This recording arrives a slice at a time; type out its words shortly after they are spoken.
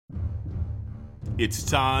It's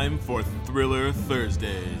time for Thriller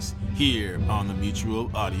Thursdays, here on the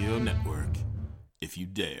Mutual Audio Network. If you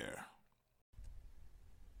dare.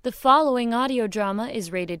 The following audio drama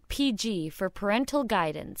is rated PG for parental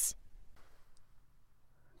guidance.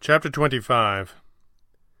 Chapter 25.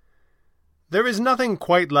 There is nothing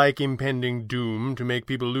quite like impending doom to make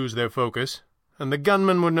people lose their focus, and the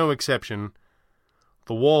gunmen were no exception.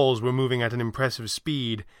 The walls were moving at an impressive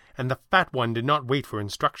speed, and the fat one did not wait for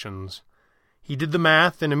instructions. He did the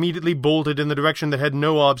math and immediately bolted in the direction that had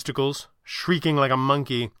no obstacles, shrieking like a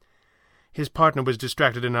monkey. His partner was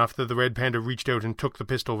distracted enough that the Red Panda reached out and took the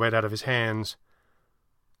pistol right out of his hands.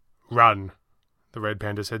 "Run," the Red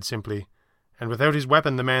Panda said simply, and without his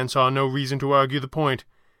weapon the man saw no reason to argue the point.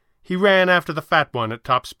 He ran after the fat one at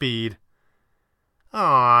top speed.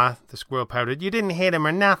 "Aw," the squirrel pouted, "you didn't hit him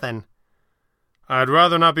or nothing." "I'd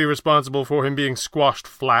rather not be responsible for him being squashed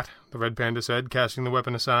flat," the Red Panda said, casting the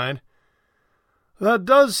weapon aside. "That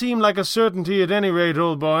does seem like a certainty at any rate,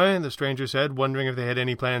 old boy," the stranger said, wondering if they had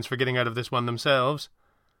any plans for getting out of this one themselves.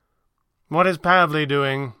 "What is Pavley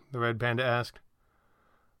doing?" the Red Panda asked.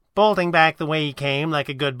 "Bolting back the way he came, like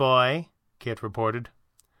a good boy," Kit reported.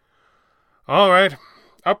 "All right,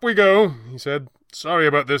 up we go," he said. "Sorry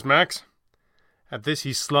about this, Max." At this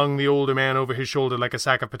he slung the older man over his shoulder like a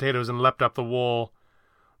sack of potatoes and leapt up the wall.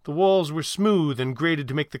 The walls were smooth and graded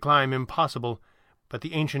to make the climb impossible, but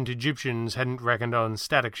the ancient Egyptians hadn't reckoned on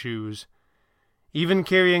static shoes. Even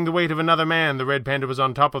carrying the weight of another man, the Red Panda was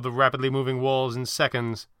on top of the rapidly moving walls in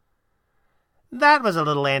seconds. "That was a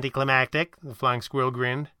little anticlimactic," the flying squirrel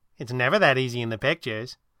grinned. "It's never that easy in the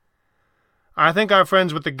pictures." "I think our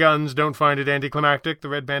friends with the guns don't find it anticlimactic," the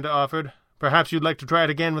Red Panda offered. "Perhaps you'd like to try it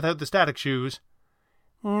again without the static shoes."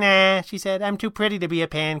 "Nah," she said. "I'm too pretty to be a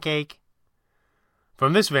pancake."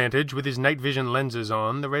 From this vantage, with his night vision lenses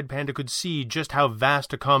on, the Red Panda could see just how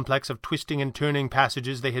vast a complex of twisting and turning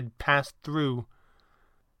passages they had passed through.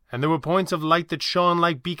 And there were points of light that shone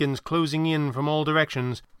like beacons closing in from all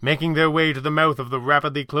directions, making their way to the mouth of the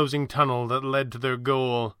rapidly closing tunnel that led to their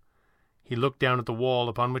goal. He looked down at the wall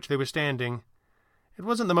upon which they were standing. It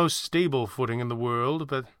wasn't the most stable footing in the world,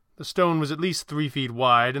 but the stone was at least 3 feet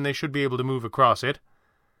wide, and they should be able to move across it.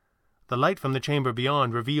 The light from the chamber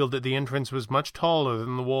beyond revealed that the entrance was much taller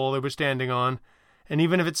than the wall they were standing on, and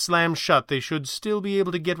even if it slammed shut, they should still be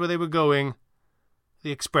able to get where they were going.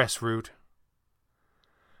 The express route.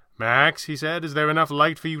 "Max," he said, "is there enough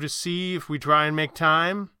light for you to see if we try and make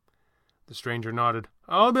time?" The stranger nodded.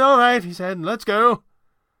 "I'll be all right," he said. "Let's go."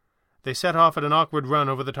 They set off at an awkward run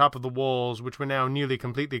over the top of the walls, which were now nearly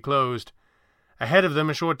completely closed. Ahead of them,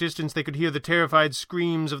 a short distance, they could hear the terrified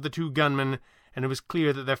screams of the 2 gunmen, and it was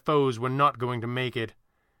clear that their foes were not going to make it.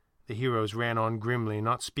 The heroes ran on grimly,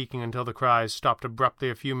 not speaking until the cries stopped abruptly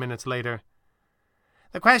a few minutes later.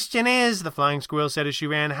 "The question is," the flying squirrel said as she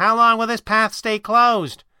ran, "how long will this path stay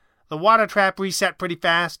closed? The water trap reset pretty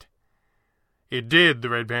fast." "It did," the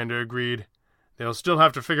Red Panda agreed. "They'll still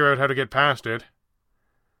have to figure out how to get past it."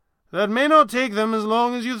 "That may not take them as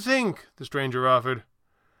long as you think," the stranger offered.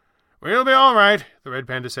 "We'll be all right," the Red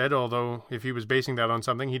Panda said, although if he was basing that on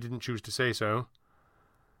something, he didn't choose to say so.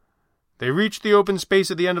 They reached the open space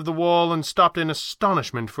at the end of the wall and stopped in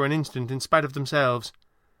astonishment for an instant in spite of themselves.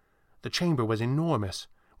 The chamber was enormous,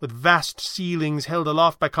 with vast ceilings held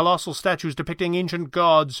aloft by colossal statues depicting ancient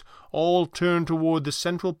gods, all turned toward the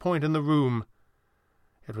central point in the room.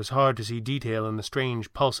 It was hard to see detail in the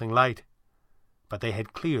strange pulsing light, but they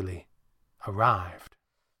had clearly arrived.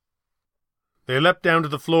 They leapt down to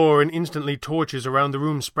the floor, and instantly torches around the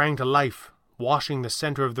room sprang to life, washing the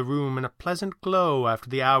center of the room in a pleasant glow after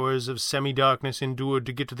the hours of semi-darkness endured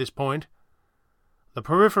to get to this point. The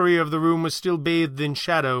periphery of the room was still bathed in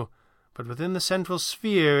shadow, but within the central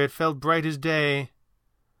sphere it felt bright as day.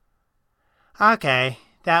 "Okay,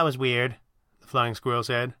 that was weird," the flying squirrel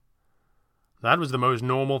said. "That was the most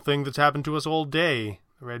normal thing that's happened to us all day,"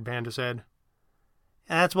 the Red Panda said.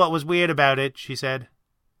 "That's what was weird about it," she said.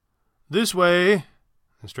 "This way,"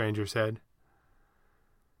 the stranger said.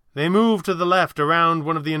 They moved to the left around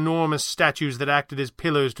one of the enormous statues that acted as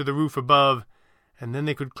pillars to the roof above, and then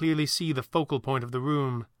they could clearly see the focal point of the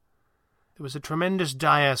room. There was a tremendous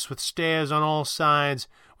dais with stairs on all sides,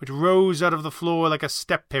 which rose out of the floor like a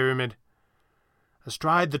step pyramid.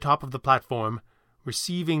 Astride the top of the platform,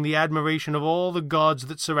 receiving the admiration of all the gods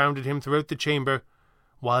that surrounded him throughout the chamber,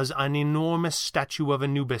 was an enormous statue of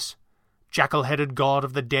Anubis, jackal-headed god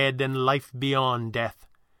of the dead and life beyond death.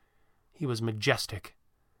 He was majestic,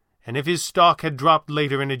 and if his stock had dropped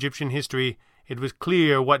later in Egyptian history, it was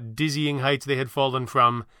clear what dizzying heights they had fallen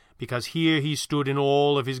from, because here he stood in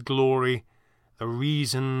all of his glory, the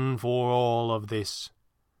reason for all of this.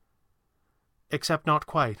 except not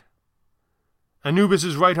quite.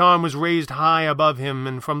 Anubis's right arm was raised high above him,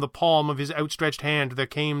 and from the palm of his outstretched hand there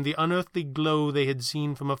came the unearthly glow they had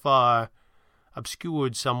seen from afar,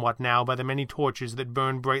 obscured somewhat now by the many torches that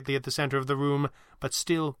burned brightly at the center of the room, but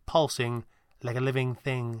still pulsing like a living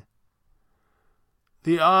thing.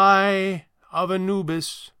 "The eye of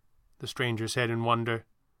Anubis," the stranger said in wonder.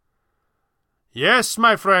 "Yes,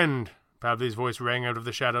 my friend," Pavli's voice rang out of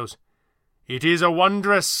the shadows. "It is a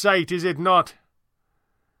wondrous sight, is it not?"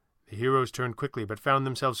 The heroes turned quickly, but found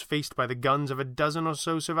themselves faced by the guns of a dozen or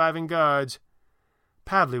so surviving guards.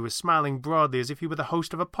 Pavli was smiling broadly as if he were the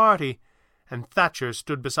host of a party, and Thatcher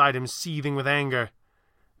stood beside him seething with anger.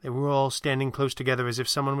 They were all standing close together as if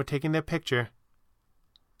someone were taking their picture.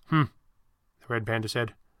 The Red Panda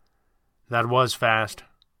said. "That was fast."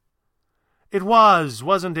 "It was,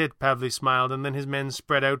 wasn't it?" Pavli smiled, and then his men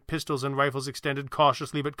spread out, pistols and rifles extended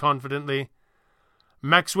cautiously but confidently.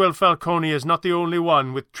 "Maxwell Falcone is not the only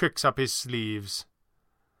one with tricks up his sleeves."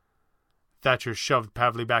 Thatcher shoved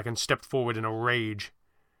Pavli back and stepped forward in a rage.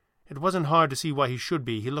 It wasn't hard to see why he should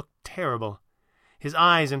be. He looked terrible. His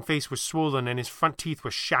eyes and face were swollen, and his front teeth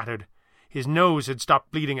were shattered. His nose had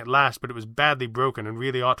stopped bleeding at last, but it was badly broken and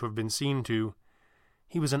really ought to have been seen to.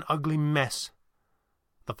 He was an ugly mess.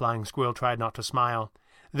 The Flying Squirrel tried not to smile.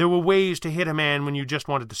 There were ways to hit a man when you just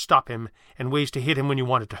wanted to stop him, and ways to hit him when you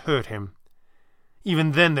wanted to hurt him.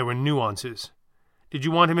 Even then there were nuances. Did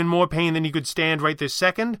you want him in more pain than he could stand right this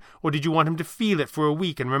second, or did you want him to feel it for a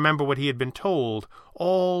week and remember what he had been told?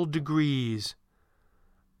 All degrees.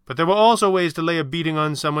 But there were also ways to lay a beating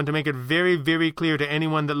on someone to make it very, very clear to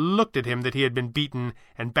anyone that looked at him that he had been beaten,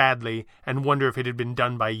 and badly, and wonder if it had been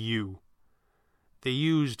done by you. They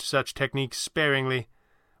used such techniques sparingly,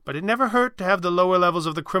 but it never hurt to have the lower levels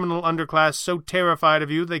of the criminal underclass so terrified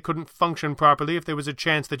of you they couldn't function properly if there was a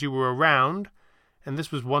chance that you were around, and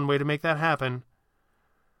this was one way to make that happen.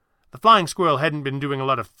 The Flying Squirrel hadn't been doing a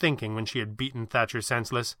lot of thinking when she had beaten Thatcher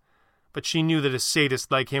senseless, but she knew that a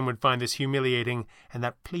sadist like him would find this humiliating, and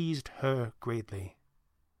that pleased her greatly.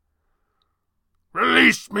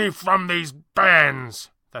 "Release me from these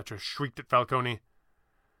bands!" Thatcher shrieked at Falcone.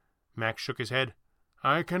 Max shook his head.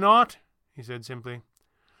 "I cannot," he said simply.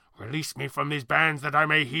 "Release me from these bands that I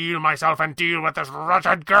may heal myself and deal with this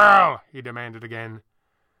wretched girl," he demanded again.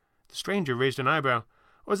 The stranger raised an eyebrow.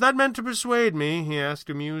 "Was that meant to persuade me?" he asked,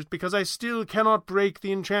 amused, "because I still cannot break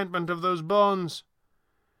the enchantment of those bonds."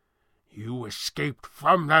 "You escaped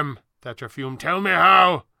from them," Thatcher fumed. "Tell me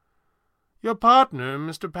how." "Your partner,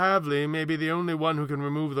 Mr. Pavli, may be the only one who can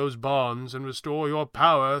remove those bonds and restore your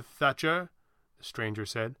power, Thatcher," the stranger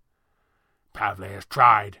said. "Pavli has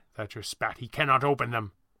tried," Thatcher spat. "He cannot open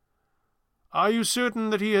them." "Are you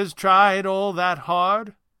certain that he has tried all that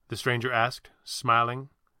hard?" the stranger asked, smiling.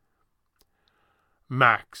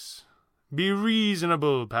 "Max, be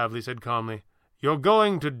reasonable," Pavli said calmly. "You're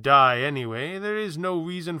going to die anyway. There is no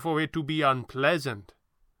reason for it to be unpleasant."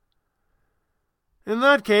 "In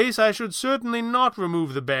that case, I should certainly not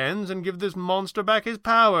remove the bands and give this monster back his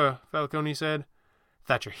power," Falcone said.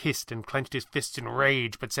 Thatcher hissed and clenched his fists in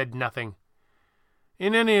rage, but said nothing.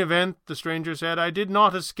 "In any event," the stranger said, "I did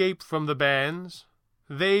not escape from the bands.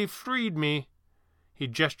 They freed me." He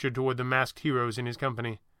gestured toward the masked heroes in his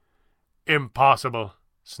company. "Impossible,"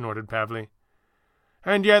 snorted Pavli.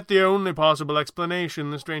 "And yet the only possible explanation,"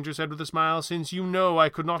 the stranger said with a smile, "since you know I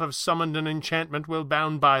could not have summoned an enchantment while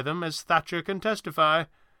bound by them, as Thatcher can testify.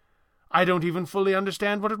 I don't even fully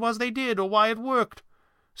understand what it was they did, or why it worked,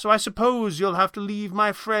 so I suppose you'll have to leave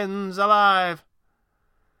my friends alive."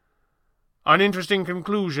 "An interesting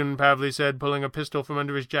conclusion," Pavli said, pulling a pistol from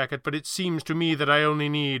under his jacket, "but it seems to me that I only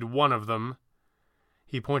need one of them."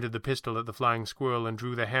 He pointed the pistol at the Flying Squirrel and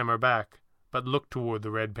drew the hammer back, but looked toward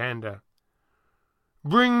the Red Panda.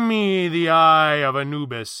 "Bring me the eye of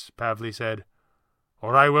Anubis," Pavli said,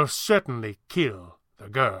 "or I will certainly kill the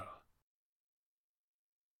girl."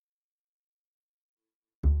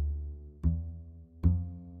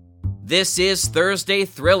 This is Thursday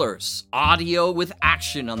Thrillers, audio with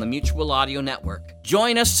action on the Mutual Audio Network.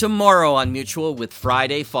 Join us tomorrow on Mutual with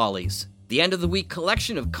Friday Follies, the end-of-the-week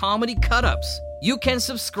collection of comedy cut-ups. You can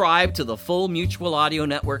subscribe to the full Mutual Audio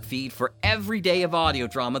Network feed for every day of audio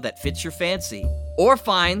drama that fits your fancy. Or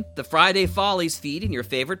find the Friday Follies feed in your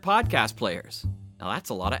favorite podcast players. Now that's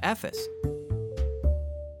a lot of F's.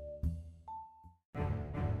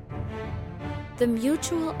 The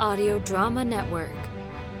Mutual Audio Drama Network,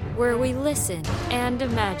 where we listen and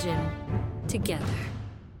imagine together.